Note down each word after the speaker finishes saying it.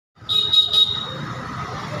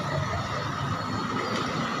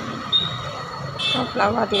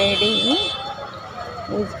flower lady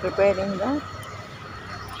is preparing the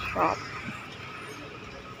shop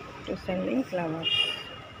to selling flowers.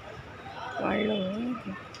 వాళ్ళు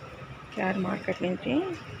KR market నుంచి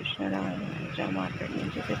Krishnaraja market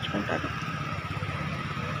నుంచి తెచ్చుకుంటారు.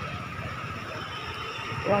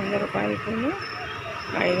 100 రూపాయల పూలు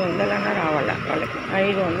 500 అన్నా రావాలా వాళ్ళకి.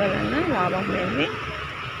 500 అన్నా లాభం లేని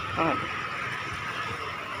కాదు.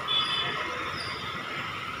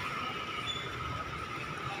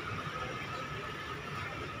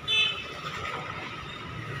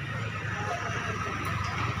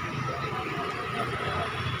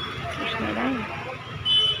 కృష్ణరా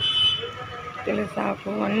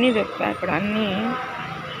తులసాకు అన్నీ దొరుకుతాయి అక్కడ. అన్నీ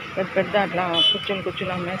పెద్ద పెద్ద అట్లా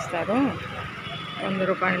కుచ్చులు అమ్మేస్తారు. 100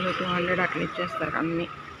 రూపాయలు 200 అట్లా ఇచ్చేస్తారు అన్నీ.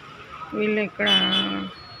 వీళ్ళు ఇక్కడ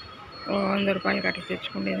 100 రూపాయలకి అట్లా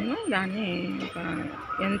తెచ్చుకునేది దాన్ని ఒక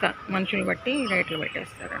ఎంత మనుషులు బట్టి రేట్లు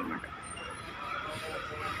పెట్టేస్తారు అన్నమాట.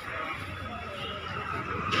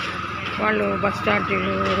 వాళ్ళు బస్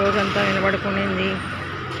ఛార్జీలు రోజంతా నిలబడుకునేది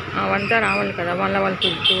అవంతా రావాలి కదా. వాళ్ళ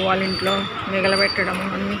ఫుడ్ వాళ్ళ ఇంట్లో మిగలబెట్టడం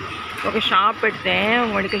అన్నీ. ఒక షాప్ పెడితే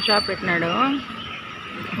మెడికల్ షాప్ పెట్టినాడు.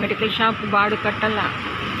 మెడికల్ షాప్ బాడు కట్టాలా,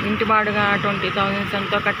 ఇంటి బాడుగా 20,000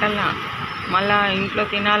 ఎంతో కట్టాలా, మళ్ళా ఇంట్లో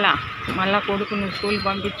తినాలా, మళ్ళీ కొడుకుని స్కూల్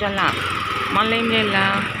పంపించాలా, మళ్ళీ ఏం చేయాలా,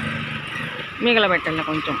 మిగలబెట్టాలా,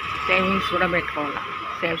 కొంచెం సేవింగ్స్ కూడా పెట్టుకోవాలా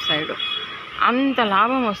సేఫ్ సైడ్. అంత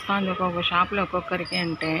లాభం వస్తుంది ఒక్కొక్క షాప్లో ఒక్కొక్కరికి.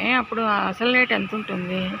 అంటే అప్పుడు అసలు రేట్ ఎంత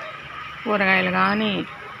ఉంటుంది? కూరగాయలు కానీ,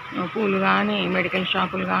 పూలు కానీ, మెడికల్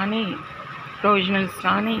షాపులు కానీ,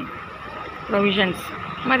 ప్రొవిజన్స్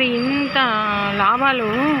మరి ఇంత లాభాలు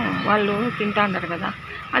వాళ్ళు తింటాంటారు కదా.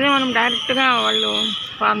 అదే మనం డైరెక్ట్గా వాళ్ళు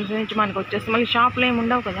ఫార్మ్స్ నుంచి మనకు వచ్చేస్తే మళ్ళీ షాపులు ఏమి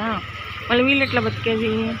ఉండవు కదా. మళ్ళీ వీళ్ళు ఎట్లా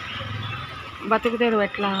బతికేది? బతుకుతారు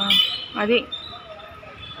ఎట్లా? అది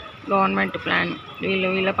గవర్నమెంట్ ప్లాన్.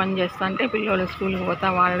 వీళ్ళ పని చేస్తా అంటే పిల్లలు స్కూల్కి పోతా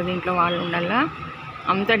వాళ్ళ దీంట్లో వాళ్ళు ఉండాలా.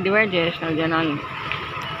 అంతా డివైడ్ చేసినారు జనాల్ని.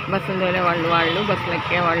 బస్సులు తోలే వాళ్ళు, బస్సులు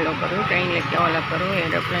ఎక్కే వాళ్ళు ఒకరు, ట్రైన్లు ఎక్కే వాళ్ళు ఒకరు,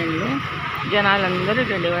 ఏరోప్లైన్లు, జనాలందరూ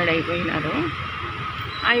డివైడ్ అయిపోయినారు.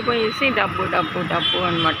 అయిపోయేసి డబ్బు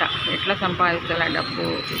అనమాట. ఎట్లా సంపాదించాల డబ్బు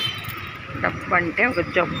అంటే ఒక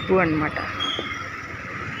జబ్బు అనమాట.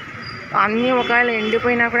 అన్నీ ఒకవేళ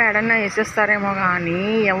ఎండిపోయినా కూడా ఎడన్నా వేసేస్తారేమో కానీ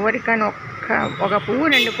ఎవరికైనా ఒక పువ్వు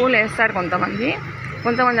 2 పూలు వేస్తారు కొంతమంది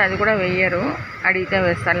అది కూడా వేయరు. అడిగితే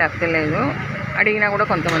వేస్తారు, లేకపోతే లేదు. అడిగినా కూడా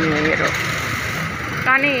కొంతమంది వేయరు.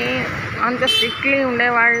 కానీ అంత స్ట్రిక్ట్లీ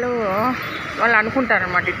ఉండేవాళ్ళు వాళ్ళు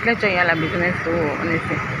అనుకుంటారనమాట ఇట్లే చేయాలి బిజినెస్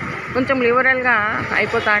అనేసి. కొంచెం లిబరల్గా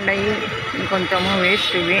అయిపోతాండాయి, ఇంకొంచెము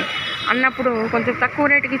వేస్ట్ ఇవి అన్నప్పుడు కొంచెం తక్కువ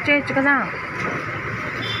రేటుకి ఇచ్చేయచ్చు కదా.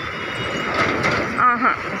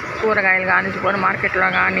 కూరగాయలు కానీ సూపర్ మార్కెట్లో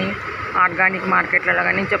కానీ ఆర్గానిక్ మార్కెట్లలో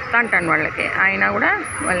కానీ చెప్తా అంటాను వాళ్ళకి. అయినా కూడా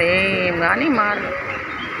వాళ్ళు ఏం కానీ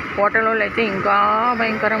హోటల్ వాళ్ళు అయితే ఇంకా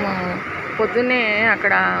భయంకరము. పొద్దున్నే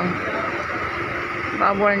అక్కడ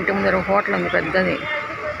బాబు ఇంటి ముందర హోటల్ ఉంది,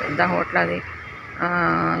 పెద్ద హోటల్. అది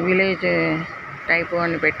విలేజ్ టైపు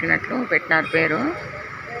అని పెట్టినారు పేరు.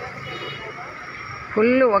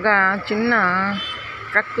 ఫుల్ ఒక చిన్న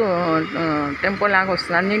ట్రక్ టెంపో లాగా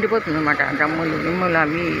వస్తుంది, అది నిండిపోతుంది అన్నమాట. డ్రమ్ములు నిమ్ములు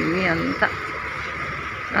అవి ఇవి అంతా.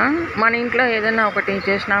 మన ఇంట్లో ఏదైనా ఒకటి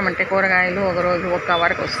చేసినామంటే కూరగాయలు ఒకరోజు 1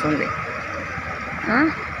 కవర్కి వస్తుంది.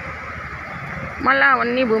 మళ్ళీ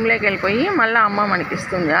అవన్నీ భూమిలోకి వెళ్ళిపోయి మళ్ళీ అమ్మ మనకి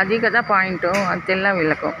ఇస్తుంది. అది కదా పాయింట్. అది తెల్ల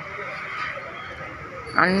వీళ్ళకు.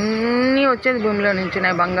 అన్నీ వచ్చేది భూమిలో నుంచినే,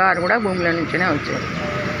 బంగారు కూడా భూమిలో నుంచినే వచ్చేది.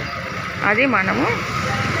 అది మనము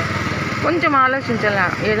కొంచెం ఆలోచించాలా.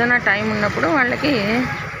 ఏదైనా టైం ఉన్నప్పుడు వాళ్ళకి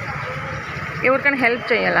ఎవరికైనా హెల్ప్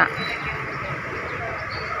చేయాలా,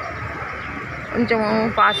 కొంచెము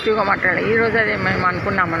పాజిటివ్గా మాట్లాడాలి. ఈరోజు అదే మేము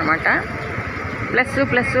అనుకున్నాం అనమాట. ప్లస్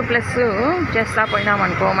చేస్తూ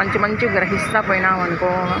పోయినామనుకో, మంచి గ్రహిస్తూ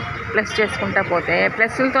పోయినామనుకో, ప్లస్ చేసుకుంటా పోతే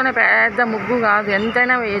ప్లస్లతోనే పెద్ద ముగ్గు కాదు,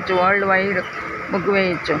 ఎంతైనా వేయచ్చు, వరల్డ్ వైడ్ ముగ్గు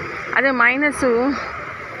వేయచ్చు. అదే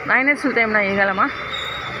మైనస్లతో ఏమైనా వేయగలమా?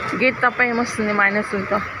 గీత తప్ప ఏమొస్తుంది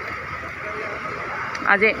మైనస్లతో?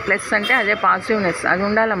 అదే ప్లస్ అంటే అదే పాజిటివ్నెస్, అది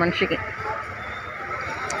ఉండాలి మనిషికి.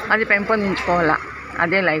 అది పెంపొందించుకోవాలా.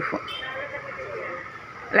 అదే లైఫ్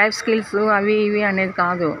స్కిల్స్ అవి ఇవి అనేది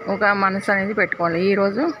కాదు. ఒక మనసు అనేది పెట్టుకోవాలి.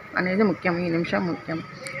 ఈరోజు అనేది ముఖ్యం, ఈ నిమిషం ముఖ్యం.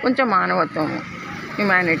 కొంచెం మానవత్వము,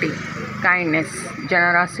 హ్యుమానిటీ, కైండ్నెస్,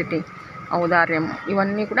 జనరాసిటీ, ఔదార్యం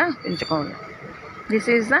ఇవన్నీ కూడా పెంచుకోవాలి. This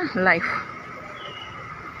is the life.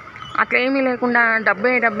 అట్లా ఏమీ లేకుండా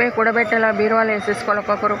డబ్బే కూడబెట్టేలా బీరువాలు వేసేసుకోవాలి.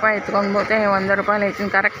 ఒక్కొక్క రూపాయి ఎత్తుకొని పోతే 100 రూపాయలు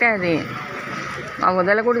అవుతుంది. కరెక్టే అది.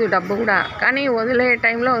 వదలకూడదు డబ్బు కూడా. కానీ వదిలే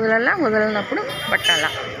టైంలో వదలనప్పుడు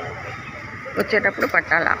పట్టాలా, వచ్చేటప్పుడు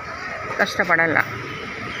పట్టాలా, కష్టపడాలా,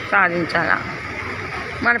 సాధించాలా.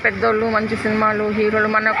 మన పెద్దోళ్ళు మంచి సినిమాలు హీరోలు,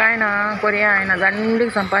 మన ఒక ఆయన కొరియా ఆయన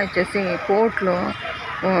దండికి సంపాదించేసి కోట్లు,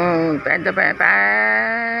 పెద్ద పెద్ద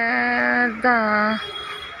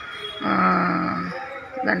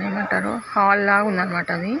దాన్ని ఏమంటారు, హాల్ లాగా ఉందన్నమాట.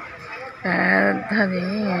 అది పెద్దది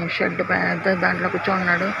షెడ్, పెద్ద దాంట్లో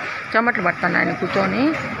కూర్చోన్నాడు. చెమటలు పడుతున్నాడు ఆయన కూర్చొని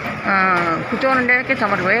ఉండేకే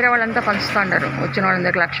చెమటలు. వేరే వాళ్ళంతా పంచుతున్నారు, వచ్చిన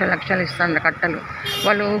వాళ్ళందరికీ లక్షలు లక్షలు ఇస్తున్నారు కట్టలు.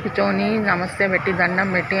 వాళ్ళు కూర్చొని నమస్తే పెట్టి దండం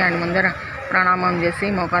పెట్టి ఆయన ముందర ప్రణామం చేసి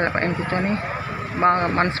మోకాళ్ళ పైన కూర్చొని బాగా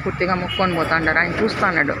మనస్ఫూర్తిగా మొక్కొని పోతాడారు. ఆయన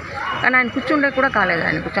చూస్తున్నాడు, కానీ ఆయన కూర్చుండే కూడా కాలేదు.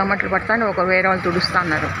 ఆయనకు చెమటలు పడతాను, ఒక వేరే వాళ్ళు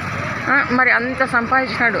తుడుస్తున్నారు. మరి అంత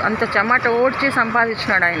సంపాదించినాడు, అంత చెమట ఓడ్చి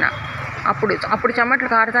సంపాదించినాడు ఆయన. అప్పుడు చెమటలు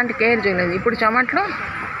కారుతా అంటే కేర్ చేయలేదు. ఇప్పుడు చెమటలు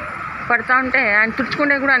పడతా ఉంటే ఆయన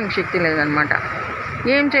తుడుచుకునే కూడా ఆయనకు శక్తి లేదనమాట.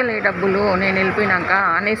 ఏం చేయలేదు డబ్బులు నేను వెళ్ళిపోయినాక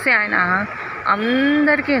అనేసి ఆయన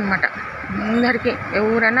అందరికీ అనమాట, అందరికీ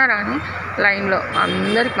ఎవరైనా రాని లైన్లో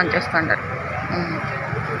అందరికి పనిచేస్తుంటారు.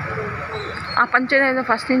 ఆ పంచేదేదో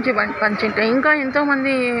ఫస్ట్ నుంచి పంచింటే ఇంకా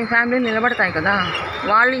ఎంతోమంది ఫ్యామిలీలు నిలబడతాయి కదా.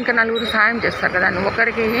 వాళ్ళు ఇంకా నలుగురు సహాయం చేస్తారు కదా. నువ్వు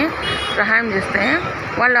ఒకరికి సహాయం చేస్తే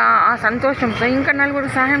వాళ్ళు ఆ సంతోషంతో ఇంకా నలుగురు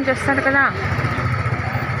సహాయం చేస్తారు కదా.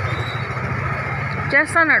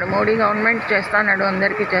 చేస్తున్నాడు మోడీ గవర్నమెంట్, చేస్తున్నాడు,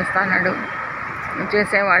 అందరికీ చేస్తున్నాడు.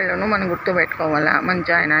 చేసేవాళ్ళను మనం గుర్తుపెట్టుకోవాలా.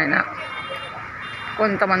 మంచి ఆయన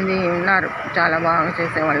కొంతమంది ఉన్నారు, చాలా బాగా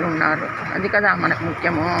చేసేవాళ్ళు ఉన్నారు. అది కదా మనకు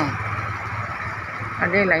ముఖ్యము.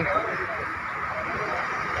 అదే లైఫ్.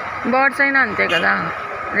 బర్డ్స్ అయినా అంతే కదా,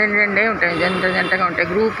 రెండే ఉంటాయి, జంటగా ఉంటాయి,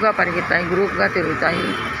 గ్రూప్గా పరిగెత్తాయి, గ్రూప్గా తిరుగుతాయి.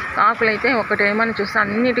 కాకులు అయితే ఒకటేమని చూస్తే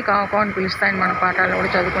అన్నిటి కాకు అని పిలుస్తాయని మన పాఠాలు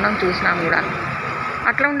కూడా చదువుకున్నాం, చూసినాం కూడా.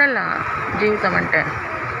 అట్లా ఉండాల జీవితం అంటే.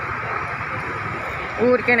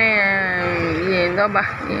 ఊరికేనే ఏందో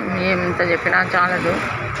ఏమంత చెప్పినా చాలదు,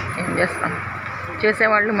 ఏం చేస్తాం.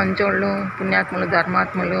 చేసేవాళ్ళు మంచోళ్ళు, పుణ్యాత్ములు,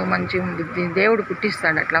 ధర్మాత్ములు, మంచి బుద్ధి దేవుడు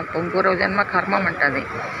పుట్టిస్తాడు. అట్లా పూర్వ జన్మ కర్మం అంటుంది.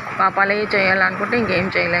 పాపాలే చేయాలనుకుంటే ఇంకేం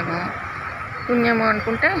చేయలేము, పుణ్యము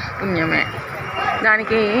అనుకుంటే పుణ్యమే.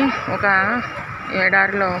 దానికి ఒక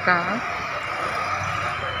ఎడారిలో ఒక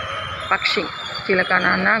పక్షి,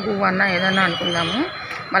 చిలకనన్నా గువ్వన్నా ఏదన్నా అనుకుందాము,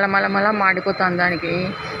 మళ్ళా మాడిపోతాను. దానికి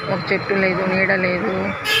ఒక చెట్టు లేదు, నీడ లేదు,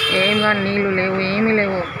 ఏం కానీ నీళ్ళు లేవు, ఏమీ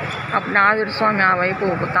లేవు. అప్పుడు నాదుడు స్వామి ఆ వైపు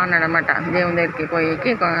పోతా ఉన్నాడు అనమాట. దేవుని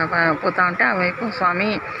దగ్గరికి పోతా ఉంటే ఆ వైపు, స్వామి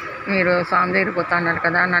మీరు స్వామి దగ్గరికి పోతా ఉన్నారు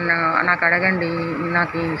కదా, నాకు అడగండి,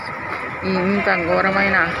 నాకు ఇంత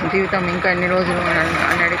ఘోరమైన జీవితం ఇంకా ఎన్ని రోజులు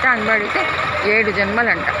అని అడిగితే, అడిగితే 7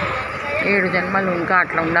 జన్మలంట, 7 జన్మలు ఇంకా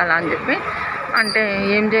అట్లా ఉండాలా అని చెప్పి అంటే,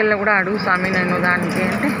 ఏం చేయాలో కూడా అడుగు స్వామి నేను దానికి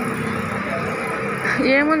అంటే,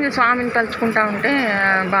 ఏముంది స్వామిని తలుచుకుంటా ఉంటే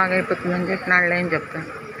బాగా అయిపోతుందని చెప్పినాళ్ళే అని చెప్తాను.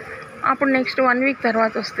 అప్పుడు నెక్స్ట్ 1 వీక్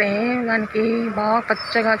తర్వాత వస్తే దానికి బాగా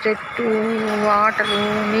పచ్చగా చెట్టు, వాటరు,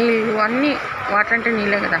 నీళ్ళు అన్నీ, వాటర్ అంటే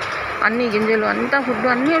నీళ్ళే కదా, అన్నీ గింజలు అంతా ఫుడ్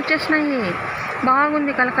అన్నీ వచ్చేసినాయి.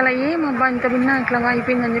 బాగుంది కలకల. ఏమబ్బా ఇంత భిన్నా ఇట్లా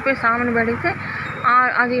అయిపోయిందని చెప్పి స్వామిని పడితే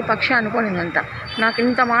అది పక్షి అనుకోనిందంట. నాకు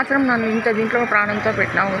ఇంత మాత్రం నన్ను ఇంత దీంట్లో ప్రాణంతో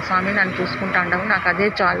పెట్టినావు స్వామి, నన్ను చూసుకుంటా ఉండవు, నాకు అదే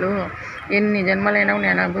చాలు, ఎన్ని జన్మలైనా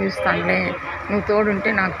నేను అనుభవిస్తానులే, నువ్వు తోడుంటే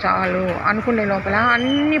నాకు చాలు అనుకునే లోపల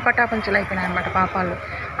అన్నీ పటాపంచలు అయిపోయినాయి అన్నమాట. పాపాలు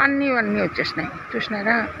అన్నీ వచ్చేసినాయి.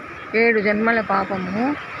 చూసినారా, 7 జన్మల పాపము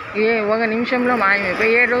ఒక నిమిషంలో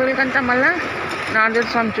మాయమైపోయి 7 రోజులకంతా మళ్ళీ నారద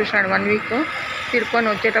స్వామి చూసినాడు. 1 వీక్ తిరుక్కొని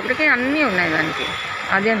వచ్చేటప్పటికి అన్నీ ఉన్నాయి దానికి.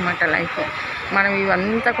 అదే అనమాట లైఫ్. మనం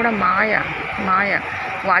ఇవంతా కూడా మాయ.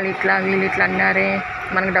 వాళ్ళు ఇట్లా వీళ్ళు ఇట్లా అన్నారే,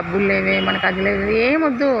 మనకు డబ్బులు లేవే, మనకు అది లేదు,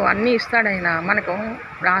 ఏమొద్దు, అన్నీ ఇస్తాడు ఆయన. మనకు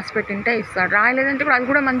రాసి పెట్టింటే ఇస్తాడు, రాయలేదంటే కూడా అది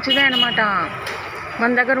కూడా మంచిదే అనమాట. మన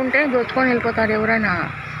దగ్గర ఉంటే దోచుకొని వెళ్ళిపోతారు ఎవరైనా,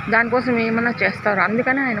 దానికోసం ఏమన్నా చేస్తారు.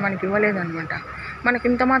 అందుకనే ఆయన మనకి ఇవ్వలేదన్నమాట. మనకి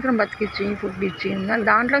ఇంత మాత్రం బతికిచ్చి ఫుడ్ ఇచ్చి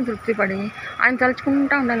దాంట్లో తృప్తిపడి ఆయన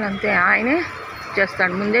తలుచుకుంటూ ఉండాలి అంతే. ఆయనే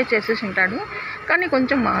చేస్తాడు, ముందే చేసేసి ఉంటాడు, కానీ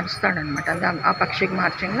కొంచెం మారుస్తాడనమాట. ఆ పక్షికి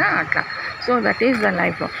మార్చంగా అట్లా. So that is the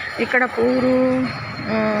life. ఇక్కడ పూరు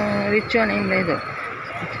రిచ్ అని ఏం లేదు,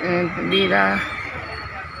 బీద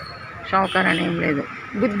షావుకార్ అని ఏం లేదు,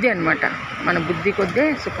 బుద్ధి అనమాట. మన బుద్ధి కొద్దే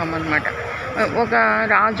సుఖం అనమాట. ఒక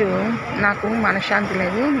రాజు, నాకు మనశ్శాంతి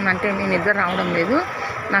లేదు, అంటే నేను నిద్ర రావడం లేదు,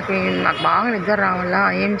 నాకు బాగా నిద్ర రావాలా,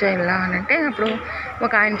 ఏం చేయాలా అని అంటే, అప్పుడు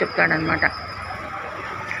ఒక ఆయన చెప్తాడనమాట,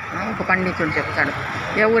 ఒక పండితుడు చెప్తాడు,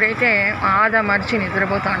 ఎవరైతే మర్చి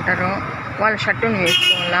నిద్రపోతూ అంటారో వాళ్ళ షర్టును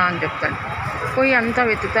వేసుకోవాలా అని చెప్తాడు. పోయి అంతా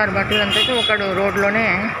వెతుకుతారు, బట్టలు అంతా. ఒకడు రోడ్లోనే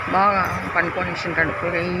బాగా పనుకొని ఉంటాడు,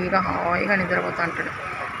 ఫ్రీగా హాయిగా నిద్రపోతూ ఉంటాడు.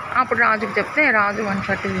 అప్పుడు రాజుకి చెప్తే రాజు 1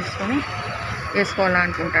 షర్టు తీసుకొని వేసుకోవాలా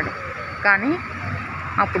అనుకుంటాడు. కానీ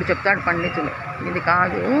అప్పుడు చెప్తాడు పండితుడు, ఇది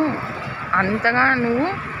కాదు, అంతగా నువ్వు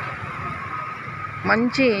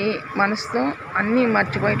మంచి మనసుతో అన్నీ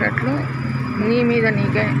మర్చిపోయేటట్లు నీ మీద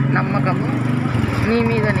నీకే నమ్మకము, నీ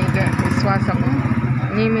మీద నీకే విశ్వాసము,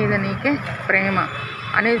 నీ మీద నీకే ప్రేమ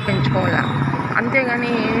అనేది పెంచుకోవాలా.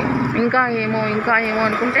 అంతేగాని ఇంకా ఏమో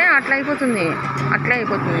అనుకుంటే అట్లా అయిపోతుంది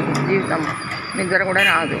జీవితం. నిద్ర కూడా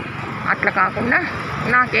రాదు. అట్లా కాకుండా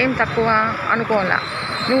నాకేం తక్కువ అనుకోవాలా.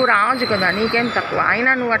 నువ్వు రాజు కదా, నీకేం తక్కువ,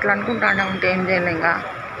 అయినా నువ్వు అట్లా అనుకుంటాడా ఉంటే ఏం చేయలేంగా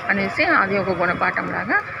అనేసి అది ఒక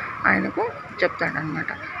గుణపాఠంలాగా ఆయనకు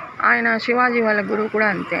చెప్తాడనమాట. ఆయన శివాజీ వాళ్ళ గురువు కూడా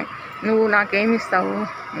అంతే. నువ్వు నాకేమిస్తావు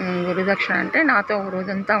గురుదక్షిణ అంటే నాతో ఒక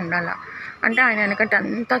రోజంతా ఉండాలా అంటే ఆయన వెనకంటే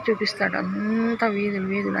అంతా చూపిస్తాడు. అంతా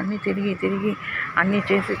వీధులు అన్నీ తిరిగి అన్నీ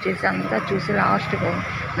చేసి అంతా చూసి లాస్ట్కు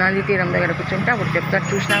నదీ తీరం దగ్గర కూర్చుంటే అప్పుడు చెప్తాడు,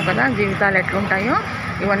 చూసినావు కదా జీవితాలు ఎట్లుంటాయో,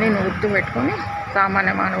 ఇవన్నీ నువ్వు గుర్తు పెట్టుకొని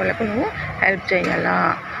సామాన్య మానవులకు నువ్వు హెల్ప్ చేయాలా,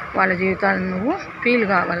 వాళ్ళ జీవితాలను నువ్వు ఫీల్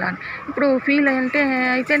కావాలా. ఇప్పుడు ఫీల్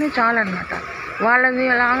అయితేనే చాలన్నమాట. వాళ్ళది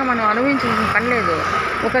అలాగా మనం అనుభవించిన పని లేదు.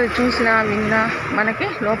 ఒకరు చూసినా విన్నా మనకి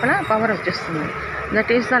లోపల పవర్ వచ్చేస్తుంది.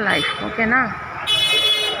 That is the life. ఓకేనా?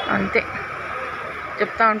 అంతే.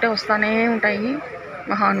 చెప్తా ఉంటే వస్తూనే ఉంటాయి.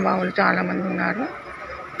 మహానుభావులు చాలామంది ఉన్నారు.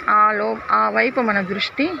 ఆ వైపు మన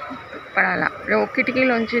దృష్టి పడాల.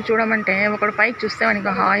 కిటికీలోంచి చూడమంటే ఒకడు పైకి చూస్తే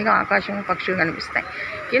మనకి హాయిగా ఆకాశం పక్షులు కనిపిస్తాయి,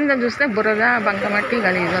 కింద చూస్తే బురద బంకమట్టి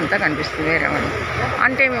గలీజు అంతా కనిపిస్తుంది వేరే వాడు.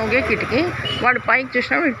 అంటే ఒకే కిటికీ, వాడు పైకి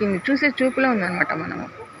చూసినప్పుడు కింద చూసే చూపులో ఉందన్నమాట. మనము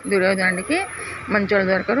దుర్యోధనుడికి మంచోళ్ళు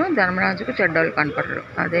దొరకరు, ధర్మరాజుకు చెడ్డోళ్ళు కనపడరు.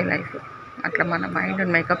 అదే లైఫ్. అట్లా మన మైండ్ని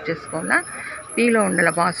మేకప్ చేసుకోవాలా. పీలో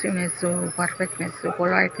ఉండాలి పాజిటివ్నెస్, పర్ఫెక్ట్నెస్,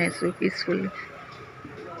 పొలైట్నెస్, పీస్ఫుల్.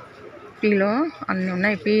 పీలో అన్నీ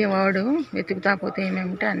ఉన్నాయి. పీ వర్డ్ వెతుకుతా పోతే ఏమేమి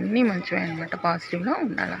ఉంటే అన్నీ మంచివే అనమాట. పాజిటివ్లో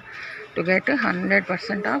ఉండాలి to get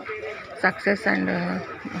 100% of success and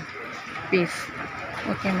piece.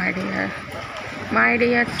 Okay my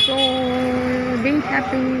dear so be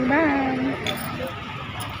happy. Bye.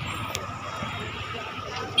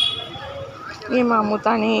 ఏం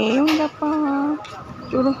అమ్ముతానే ఉందప్ప.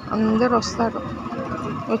 చూడు అందరు వస్తారు,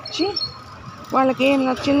 వచ్చి వాళ్ళకి ఏం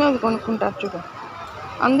నచ్చిందో అది కొనుక్కుంటారు. చూడు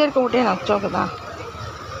అందరికి ఒకటే నచ్చావు కదా.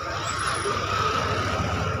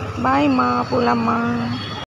 బాయ్ మా పూలమ్మ.